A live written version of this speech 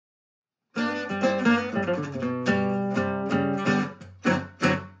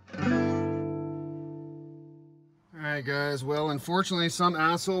Alright guys, well unfortunately some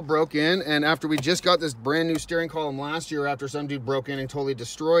asshole broke in, and after we just got this brand new steering column last year, after some dude broke in and totally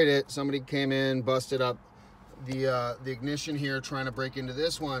destroyed it, somebody came in, busted up the ignition here, trying to break into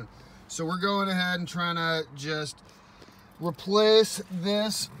this one. So we're going ahead and trying to just replace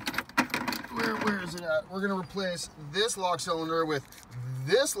this. Where is it at? We're going to replace this lock cylinder with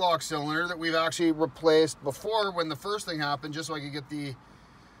this lock cylinder that we've actually replaced before when the first thing happened, just so I could get the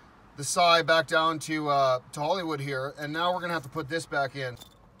side back down to Hollywood here. And now we're going to have to put this back in.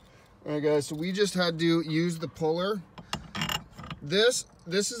 All right guys, so we just had to use the puller. This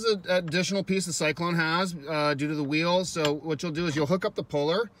is an additional piece the Syclone has due to the wheel. So what you'll do is you'll hook up the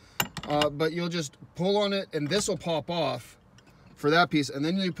puller, but you'll just pull on it and this will pop off for that piece, and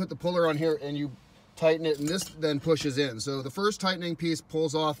then you put the puller on here and you tighten it, and this then pushes in. So the first tightening piece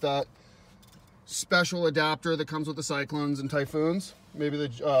pulls off that special adapter that comes with the Syclones and Typhoons, maybe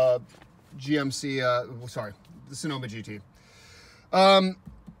the GMC, sorry, the Sonoma GT.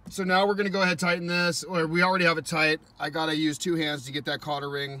 So now we're gonna go ahead and tighten this, or we already have it tight. I gotta use two hands to get that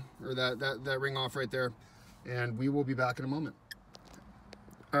cotter ring, or that ring off right there, and we will be back in a moment.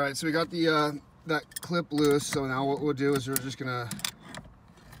 All right, so we got the that clip loose, so now what we'll do is we're just gonna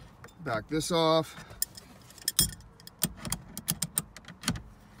back this off.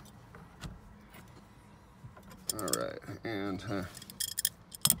 All right, and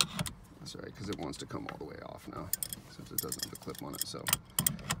that's all right, because it wants to come all the way off now since it doesn't have the clip on it. So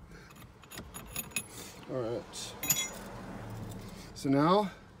all right, so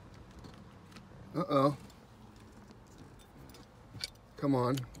now come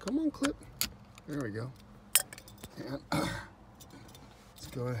on clip. There we go. And let's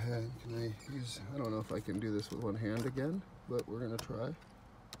go ahead. Can I use, I don't know if I can do this with one hand again, but we're gonna try.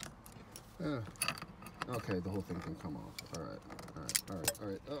 Okay, the whole thing can come off. All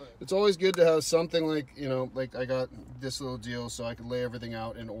right. It's always good to have something like, you know, like I got this little deal so I can lay everything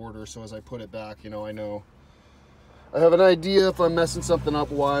out in order, so as I put it back, you know, I have an idea if I'm messing something up,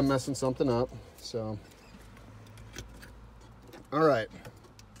 why I'm messing something up. So, all right.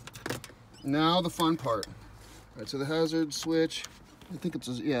 Now the fun part. All right, so the hazard switch, I think it's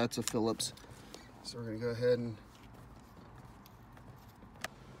a Phillips. So we're gonna go ahead and,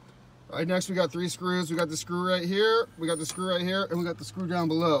 all right, next we got 3 screws. We got the screw right here, we got the screw right here, and we got the screw down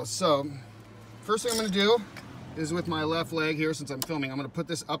below. So first thing I'm gonna do is with my left leg here, since I'm filming, I'm gonna put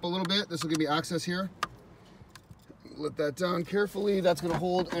this up a little bit. This will give me access here. Let that down carefully. That's gonna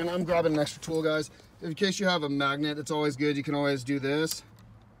hold, and I'm grabbing an extra tool, guys. In case you have a magnet, it's always good. You can always do this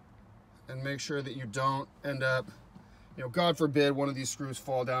and make sure that you don't end up, you know, God forbid one of these screws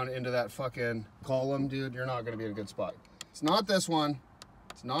fall down into that fucking column, dude, you're not gonna be in a good spot. It's not this one,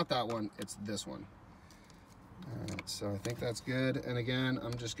 it's not that one, it's this one. All right, so I think that's good. And again,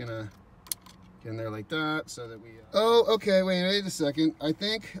 I'm just gonna get in there like that so that we, oh, okay, wait a second. I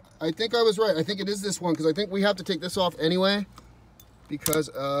think I was right. I think it is this one, because I think we have to take this off anyway because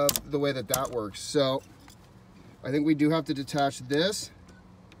of the way that works. So I think we do have to detach this.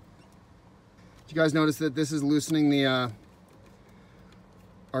 You guys notice that this is loosening the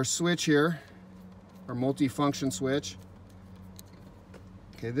our switch here, our multi-function switch.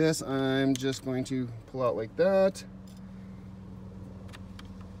 Okay, this I'm just going to pull out like that.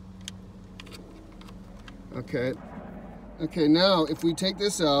 Okay, now if we take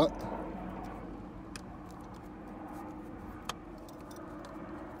this out,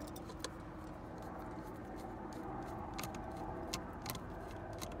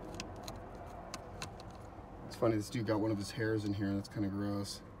 funny, this dude got one of his hairs in here. That's kind of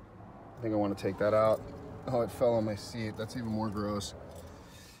gross. I think I want to take that out. Oh, it fell on my seat. That's even more gross.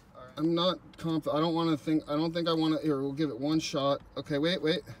 I'm not confident. I don't think I want to. Here, we'll give it one shot. Okay,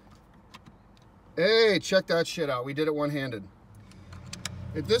 wait. Hey, check that shit out. We did it one-handed.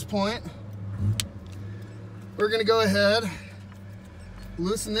 At this point, we're gonna go ahead,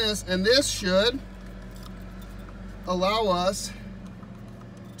 loosen this, and this should allow us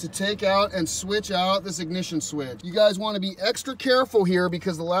to take out and switch out this ignition switch. You guys want to be extra careful here,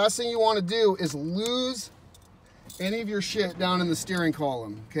 because the last thing you want to do is lose any of your shit down in the steering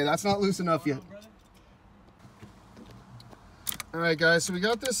column. Okay, that's not loose enough yet. All right, guys, so we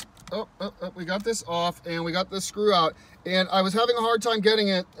got this, we got this off, and we got this screw out, and I was having a hard time getting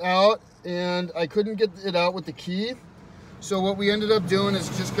it out, and I couldn't get it out with the key. So what we ended up doing is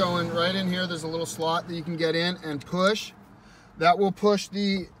just going right in here. There's a little slot that you can get in and push. That will push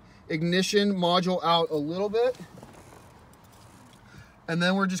the ignition module out a little bit. And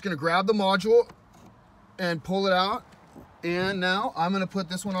then we're just gonna grab the module and pull it out. And now I'm gonna put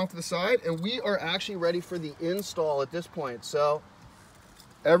this one off to the side, and we are actually ready for the install at this point. So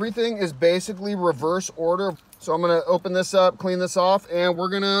everything is basically reverse order. So I'm gonna open this up, clean this off, and we're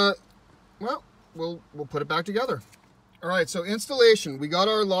gonna, well, we'll put it back together. All right, so installation. We got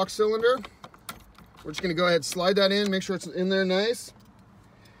our lock cylinder. We're just gonna go ahead and slide that in, make sure it's in there nice.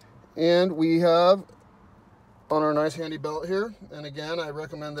 And we have on our nice handy belt here. And again, I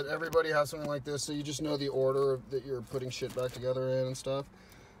recommend that everybody has something like this so you just know the order that you're putting shit back together in and stuff.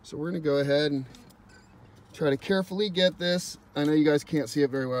 So we're gonna go ahead and try to carefully get this. I know you guys can't see it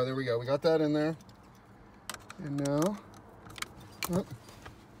very well. There we go, we got that in there. And now,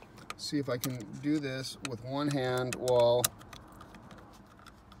 see if I can do this with one hand while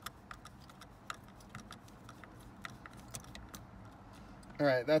all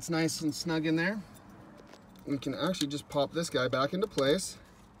right, that's nice and snug in there. We can actually just pop this guy back into place.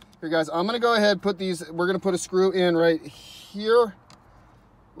 Here guys, I'm gonna go ahead and put these, we're gonna put a screw in right here,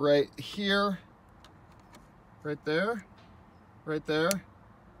 right here, right there,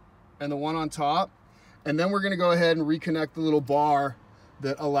 and the one on top. And then we're gonna go ahead and reconnect the little bar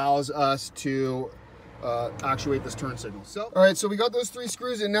that allows us to actuate this turn signal. So, all right, so we got those 3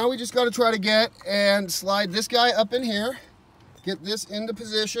 screws in. Now we just gotta try to get and slide this guy up in here, get this into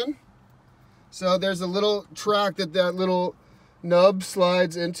position. So there's a little track that little nub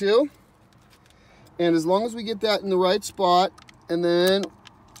slides into. And as long as we get that in the right spot, and then,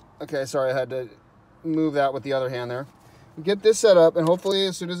 okay, sorry, I had to move that with the other hand there. Get this set up, and hopefully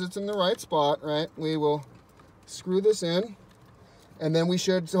as soon as it's in the right spot, right, we will screw this in, and then we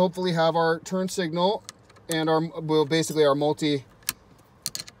should hopefully have our turn signal and basically our multi-signal,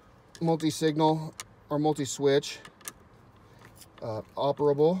 our multi-switch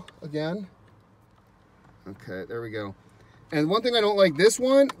operable again. Okay, there we go. And one thing I don't like, this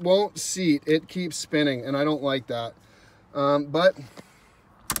one won't seat. It keeps spinning, and I don't like that. But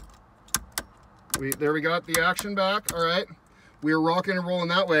there we got the action back. All right, we are rocking and rolling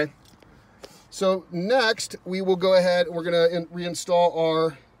that way. So next we will go ahead, we're gonna reinstall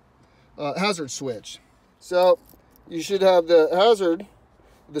our hazard switch. So you should have the hazard,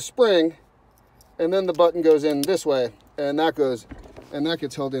 the spring, and then the button goes in this way, and that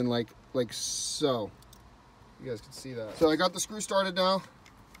gets held in like so. You guys can see that. So I got the screw started now,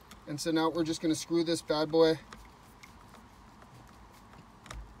 and so now we're just gonna screw this bad boy.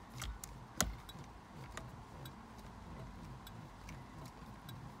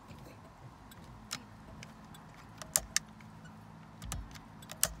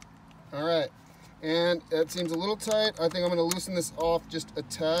 All right, and it seems a little tight. I think I'm gonna loosen this off just a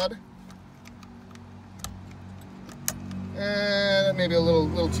tad. And maybe a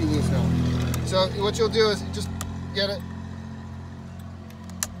little too loose now. So what you'll do is just get it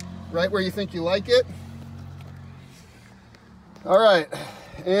right where you think you like it. All right,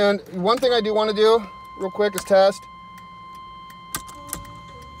 and one thing I do wanna do real quick is test.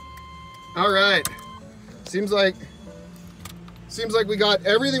 All right, seems like we got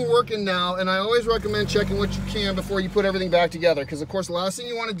everything working now, and I always recommend checking what you can before you put everything back together, because of course the last thing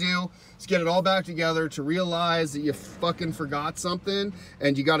you want to do is get it all back together to realize that you fucking forgot something,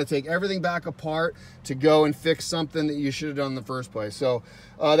 and you got to take everything back apart to go and fix something that you should have done in the first place. So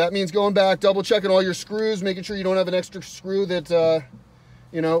that means going back, double checking all your screws, making sure you don't have an extra screw that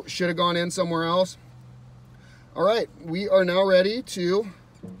you know, should have gone in somewhere else. All right, we are now ready to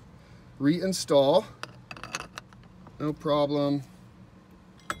reinstall. No problem.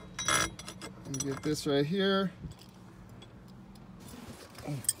 Get this right here.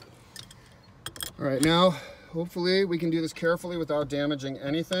 All right, now hopefully we can do this carefully without damaging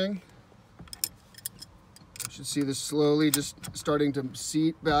anything. You should see this slowly just starting to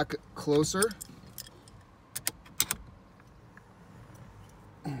seat back closer.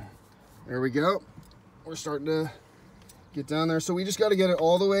 There we go. We're starting to get down there. So we just got to get it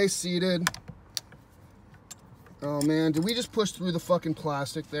all the way seated. Oh man, did we just push through the fucking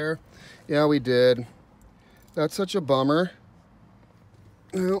plastic there? Yeah, we did. That's such a bummer.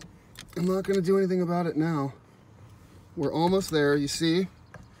 Well, I'm not gonna do anything about it now. We're almost there, you see?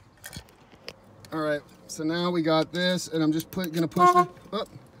 All right, so now we got this, and I'm just gonna push it up.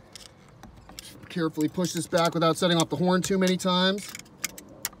 Carefully push this back without setting off the horn too many times.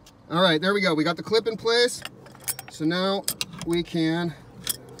 All right, there we go. We got the clip in place. So now we can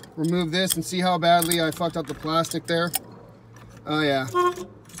remove this and see how badly I fucked up the plastic there. Oh yeah.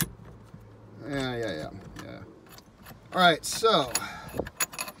 Yeah. All right, so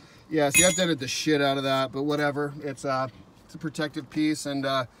yes, you have to edit the shit out of that, but whatever. It's a protective piece, and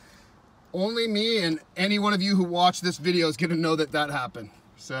only me and any one of you who watch this video is gonna know that happened.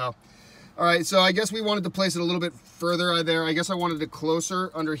 So, all right, so I guess we wanted to place it a little bit further there. I guess I wanted it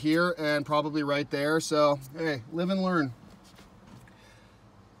closer under here and probably right there. So, hey, live and learn.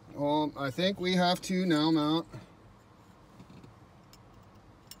 I think we have to now mount.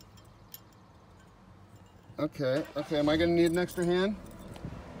 Okay, am I gonna need an extra hand?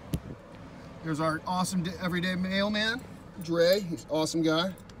 Here's our awesome everyday mailman, Dre. He's an awesome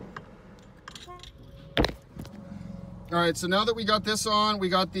guy. All right, so now that we got this on, we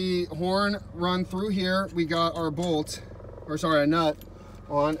got the horn run through here, we got our bolt, or sorry, a nut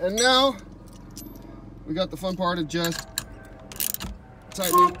on, and now we got the fun part of just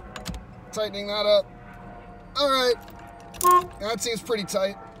tightening that up. All right, that seems pretty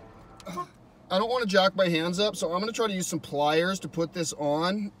tight. I don't want to jack my hands up, so I'm going to try to use some pliers to put this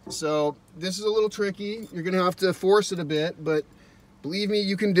on. So this is a little tricky. You're going to have to force it a bit, but believe me,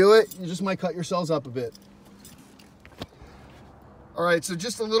 you can do it. You just might cut yourselves up a bit. All right, so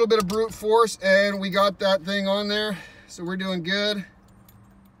just a little bit of brute force, and we got that thing on there. So we're doing good.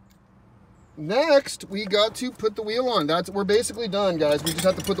 Next, we got to put the wheel on. We're basically done, guys. We just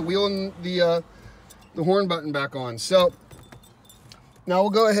have to put the wheel and the horn button back on. So now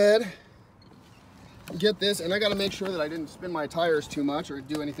we'll go ahead and get this, and I got to make sure that I didn't spin my tires too much or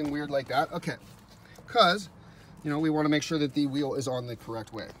do anything weird like that. Okay, because we want to make sure that the wheel is on the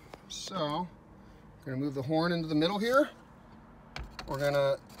correct way. So I'm going to move the horn into the middle here. We're going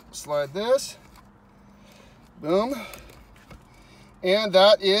to slide this. Boom. And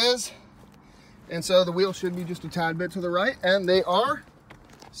that is, and so the wheel should be just a tad bit to the right, and they are.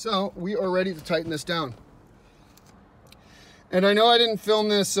 So we are ready to tighten this down. And I know I didn't film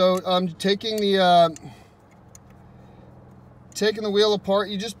this, so I'm taking the wheel apart.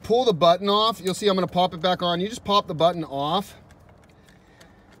 You just pull the button off. You'll see I'm going to pop it back on. You just pop the button off.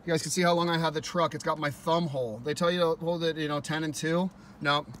 You guys can see how long I had the truck. It's got my thumb hole. They tell you to hold it, 10 and 2.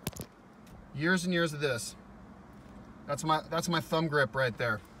 No, years and years of this. That's my thumb grip right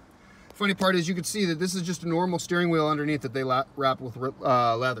there. Funny part is you can see that this is just a normal steering wheel underneath that they wrap with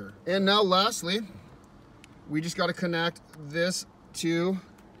leather. And now lastly, we just got to connect this to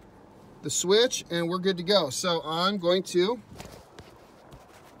the switch and we're good to go. So I'm going to,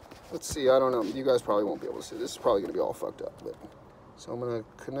 let's see, I don't know. You guys probably won't be able to see. This is probably going to be all fucked up. But, so I'm going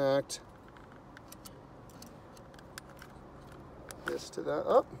to connect this to that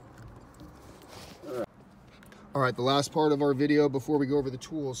up. All right, the last part of our video before we go over the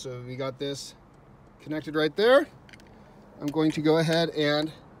tools. So we got this connected right there. I'm going to go ahead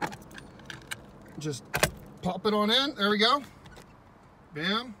and just pop it on in. There we go.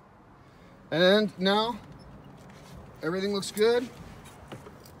 Bam. And now everything looks good.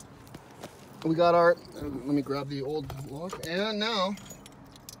 We got our, let me grab the old lock. And now,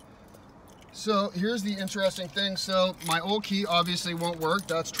 so here's the interesting thing. So my old key obviously won't work.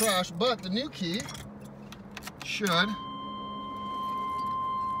 That's trash. But the new key should.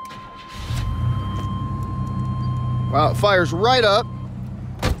 Wow, it fires right up.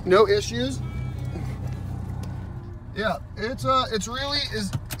 No issues. Yeah, it's really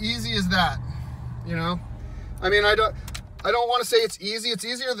as easy as that, I mean, I don't want to say it's easy. It's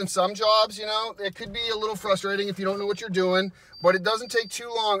easier than some jobs, It could be a little frustrating if you don't know what you're doing, but it doesn't take too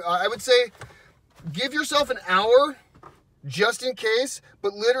long. I would say give yourself an hour just in case,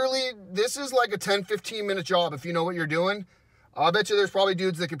 but literally this is like a 10-15 minute job if you know what you're doing. I bet you there's probably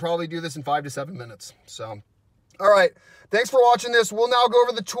dudes that could probably do this in 5 to 7 minutes. So, all right, thanks for watching this. We'll now go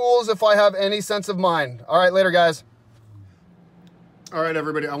over the tools if I have any sense of mind. All right, later, guys. All right,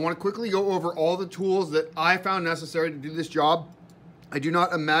 everybody, I want to quickly go over all the tools that I found necessary to do this job. I do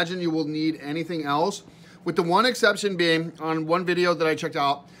not imagine you will need anything else, with the one exception being on one video that I checked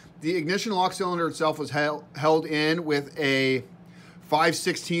out, the ignition lock cylinder itself was held in with a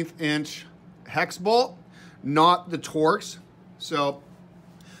 5/16 inch hex bolt, not the Torx. So,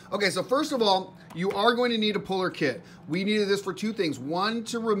 okay, so first of all, you are going to need a puller kit. We needed this for two things. One,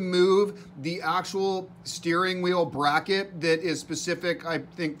 to remove the actual steering wheel bracket that is specific, I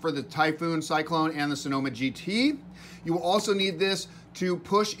think, for the Typhoon, Syclone, and the Sonoma GT. You will also need this to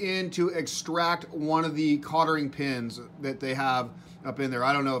push in to extract one of the cottering pins that they have up in there.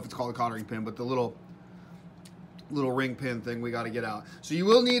 I don't know if it's called a cottering pin, but the little ring pin thing we got to get out. So you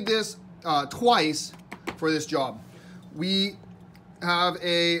will need this twice for this job. We have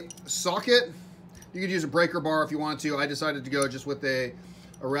a socket. You could use a breaker bar if you want to. I decided to go just with a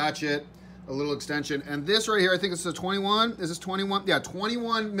ratchet, a little extension. And this right here, I think it's a 21. Is this 21? Yeah,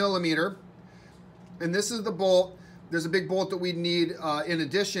 21 millimeter. And this is the bolt. There's a big bolt that we need in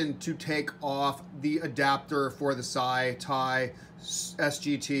addition to take off the adapter for the Ty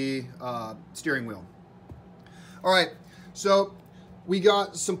SGT steering wheel. All right, so we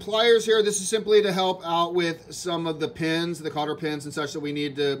got some pliers here. This is simply to help out with some of the pins, the cotter pins and such that we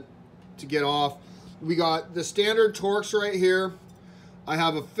need to get off. We got the standard Torx right here. I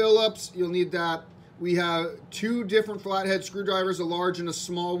have a Phillips, you'll need that. We have 2 different flathead screwdrivers, a large and a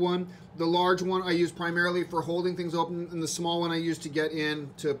small one. The large one I use primarily for holding things open, and the small one I use to get in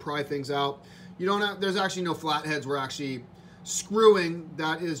to pry things out. You don't have, there's actually no flatheads we're actually screwing.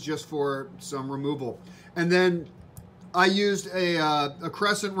 That is just for some removal. And then I used a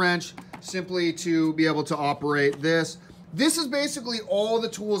crescent wrench simply to be able to operate this. This is basically all the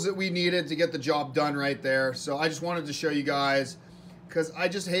tools that we needed to get the job done right there. So I just wanted to show you guys, because I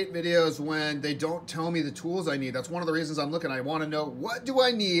just hate videos when they don't tell me the tools I need. That's one of the reasons I'm looking. I want to know, what do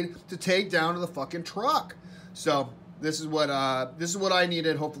I need to take down to the fucking truck? So this is what I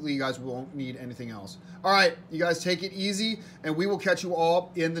needed. Hopefully you guys won't need anything else. All right, you guys take it easy, and we will catch you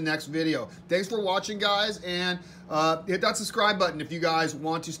all in the next video. Thanks for watching, guys, and hit that subscribe button if you guys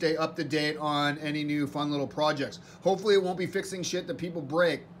want to stay up to date on any new fun little projects. Hopefully it won't be fixing shit that people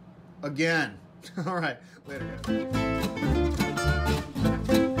break again. All right, later, guys.